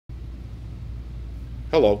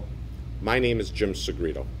Hello, my name is Jim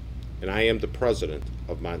Segrito, and I am the president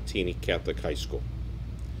of Montini Catholic High School.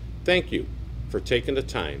 Thank you for taking the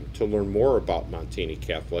time to learn more about Montini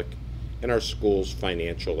Catholic and our school's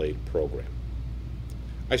financial aid program.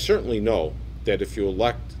 I certainly know that if you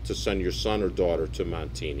elect to send your son or daughter to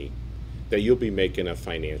Montini, that you'll be making a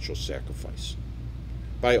financial sacrifice.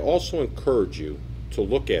 But I also encourage you to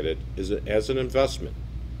look at it as an investment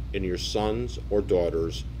in your son's or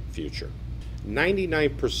daughter's future.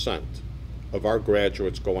 99% of our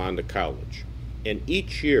graduates go on to college, and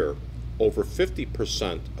each year over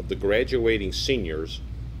 50% of the graduating seniors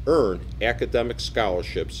earn academic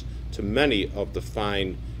scholarships to many of the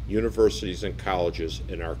fine universities and colleges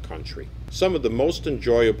in our country. Some of the most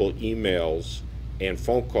enjoyable emails and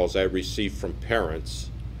phone calls I receive from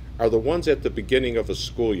parents are the ones at the beginning of a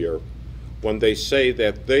school year when they say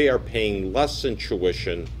that they are paying less in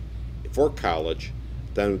tuition for college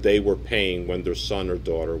than they were paying when their son or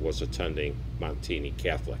daughter was attending Montini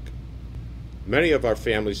Catholic. Many of our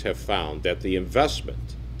families have found that the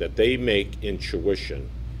investment that they make in tuition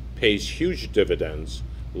pays huge dividends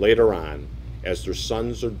later on as their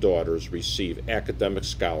sons or daughters receive academic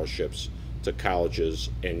scholarships to colleges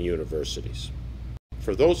and universities.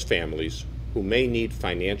 For those families who may need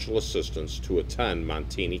financial assistance to attend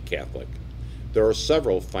Montini Catholic, there are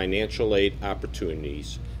several financial aid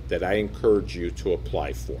opportunities that I encourage you to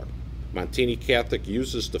apply for. Montini Catholic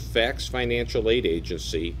uses the FACTS Financial Aid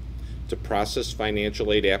Agency to process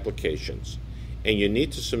financial aid applications, and you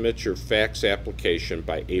need to submit your FACTS application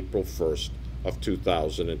by April 1st of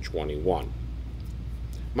 2021.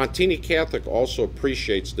 Montini Catholic also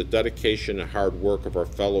appreciates the dedication and hard work of our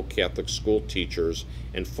fellow Catholic school teachers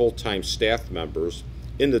and full-time staff members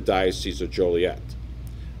in the Diocese of Joliet.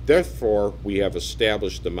 Therefore, we have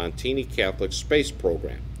established the Montini Catholic Space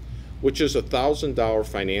Program, which is a $1,000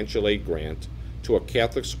 financial aid grant to a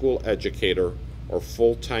Catholic school educator or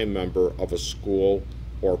full-time member of a school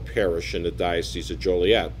or parish in the Diocese of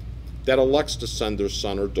Joliet that elects to send their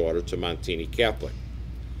son or daughter to Montini Catholic.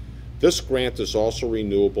 This grant is also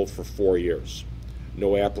renewable for 4 years.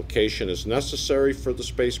 No application is necessary for the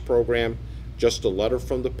space program, just a letter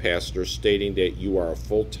from the pastor stating that you are a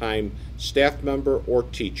full-time staff member or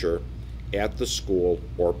teacher at the school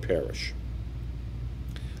or parish.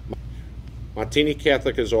 Montini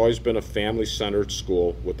Catholic has always been a family-centered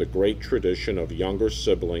school with a great tradition of younger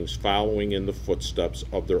siblings following in the footsteps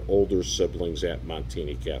of their older siblings at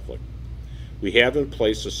Montini Catholic. We have in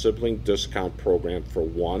place a sibling discount program for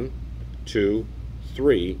 1, 2,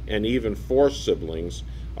 3, and even 4 siblings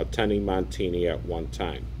attending Montini at one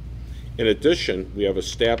time. In addition, we have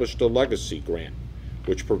established a legacy grant,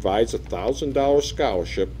 which provides a $1,000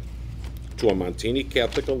 scholarship to a Montini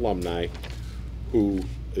Catholic alumni who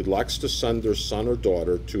elects to send their son or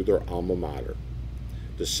daughter to their alma mater.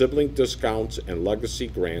 The sibling discounts and legacy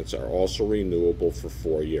grants are also renewable for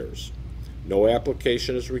 4 years. No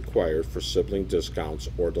application is required for sibling discounts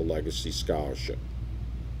or the legacy scholarship.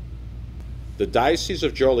 The Diocese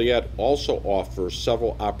of Joliet also offers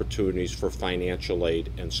several opportunities for financial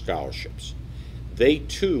aid and scholarships. They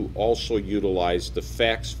too also utilize the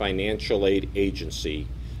FACTS Financial Aid Agency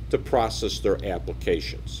to process their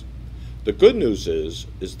applications. The good news is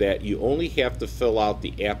that you only have to fill out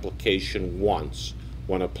the application once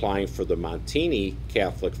when applying for the Montini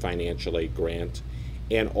Catholic Financial Aid Grant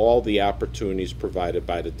and all the opportunities provided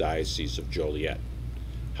by the Diocese of Joliet.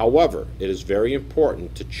 However, it is very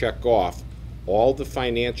important to check off all the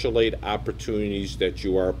financial aid opportunities that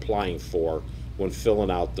you are applying for when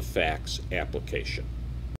filling out the FACTS application.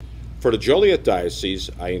 For the Joliet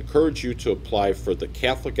Diocese, I encourage you to apply for the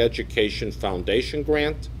Catholic Education Foundation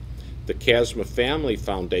Grant, the Casma Family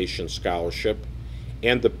Foundation Scholarship,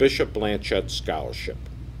 and the Bishop Blanchett Scholarship.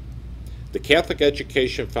 The Catholic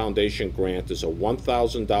Education Foundation Grant is a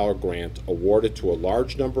 $1,000 grant awarded to a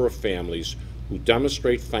large number of families who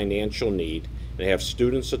demonstrate financial need and have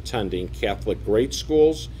students attending Catholic grade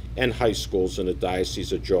schools and high schools in the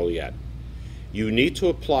Diocese of Joliet. You need to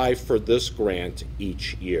apply for this grant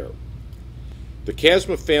each year. The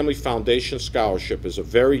Casma Family Foundation Scholarship is a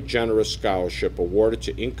very generous scholarship awarded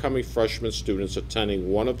to incoming freshman students attending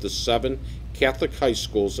one of the 7 Catholic high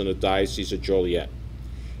schools in the Diocese of Joliet.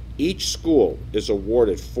 Each school is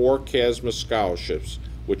awarded 4 Casma scholarships,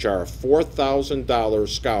 which are a $4,000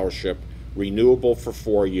 scholarship renewable for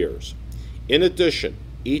 4 years. In addition,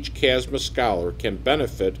 each Casma scholar can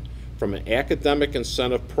benefit from an academic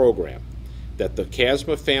incentive program that the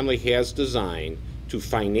Casma family has designed to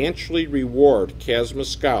financially reward Casma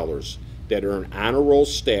scholars that earn honor roll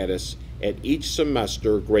status at each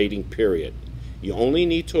semester grading period. You only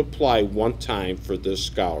need to apply one time for this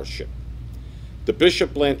scholarship. The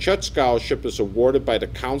Bishop Blanchette Scholarship is awarded by the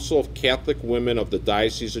Council of Catholic Women of the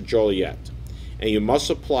Diocese of Joliet, and you must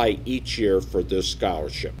apply each year for this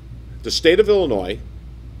scholarship. The state of Illinois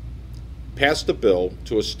passed a bill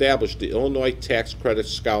to establish the Illinois Tax Credit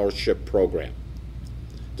Scholarship Program.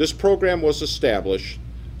 This program was established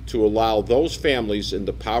to allow those families in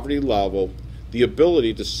the poverty level the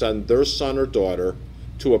ability to send their son or daughter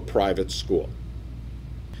to a private school.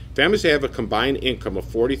 Families that have a combined income of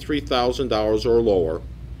 $43,000 or lower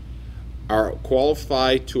are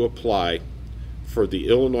qualified to apply for the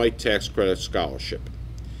Illinois Tax Credit Scholarship.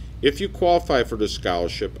 If you qualify for this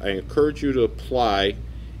scholarship, I encourage you to apply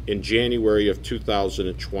in January of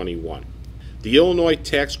 2021. The Illinois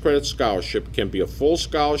Tax Credit Scholarship can be a full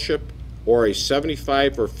scholarship or a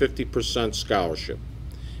 75 or 50% scholarship.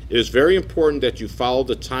 It is very important that you follow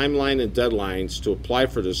the timeline and deadlines to apply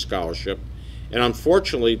for this scholarship, and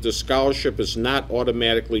unfortunately, the scholarship is not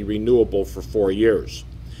automatically renewable for 4 years.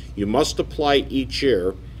 You must apply each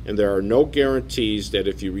year, and there are no guarantees that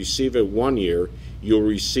if you receive it 1 year, you'll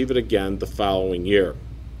receive it again the following year.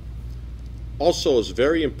 Also, it's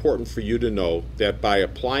very important for you to know that by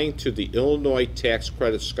applying to the Illinois Tax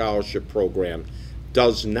Credit Scholarship Program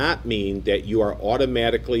does not mean that you are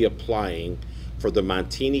automatically applying for the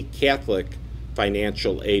Montini Catholic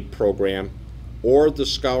Financial Aid Program or the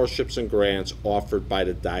scholarships and grants offered by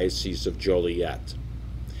the Diocese of Joliet.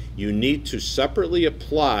 You need to separately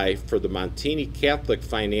apply for the Montini Catholic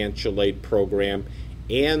Financial Aid Program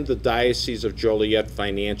and the Diocese of Joliet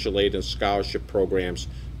Financial Aid and Scholarship Programs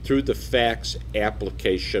through the fax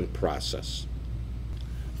application process.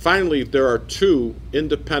 Finally, there are 2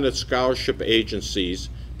 independent scholarship agencies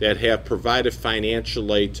that have provided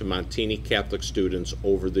financial aid to Montini Catholic students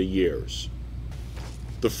over the years.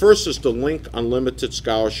 The first is the Link Unlimited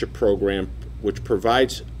Scholarship Program, which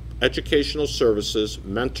provides educational services,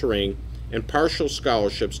 mentoring, and partial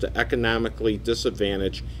scholarships to economically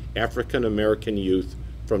disadvantaged African American youth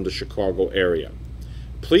from the Chicago area.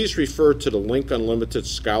 Please refer to the Link Unlimited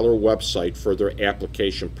Scholar website for their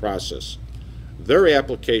application process. Their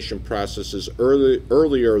application process is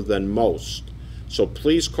earlier than most, so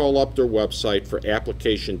please call up their website for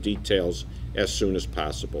application details as soon as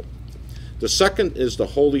possible. The second is the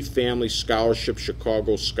Holy Family Scholarship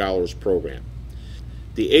Chicago Scholars Program.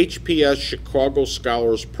 The HPS Chicago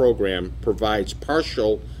Scholars Program provides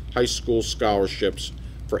partial high school scholarships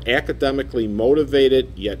for academically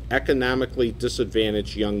motivated yet economically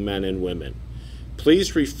disadvantaged young men and women.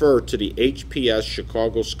 Please refer to the HPS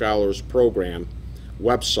Chicago Scholars Program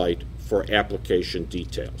website for application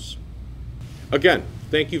details. Again,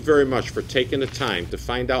 thank you very much for taking the time to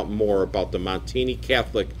find out more about the Montini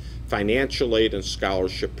Catholic Financial Aid and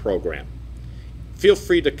Scholarship Program. Feel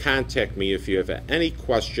free to contact me if you have any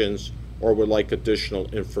questions or would like additional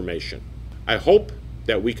information. I hope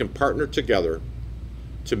that we can partner together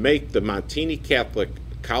to make the Montini Catholic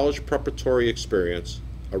College Preparatory experience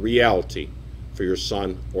a reality for your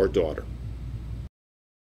son or daughter.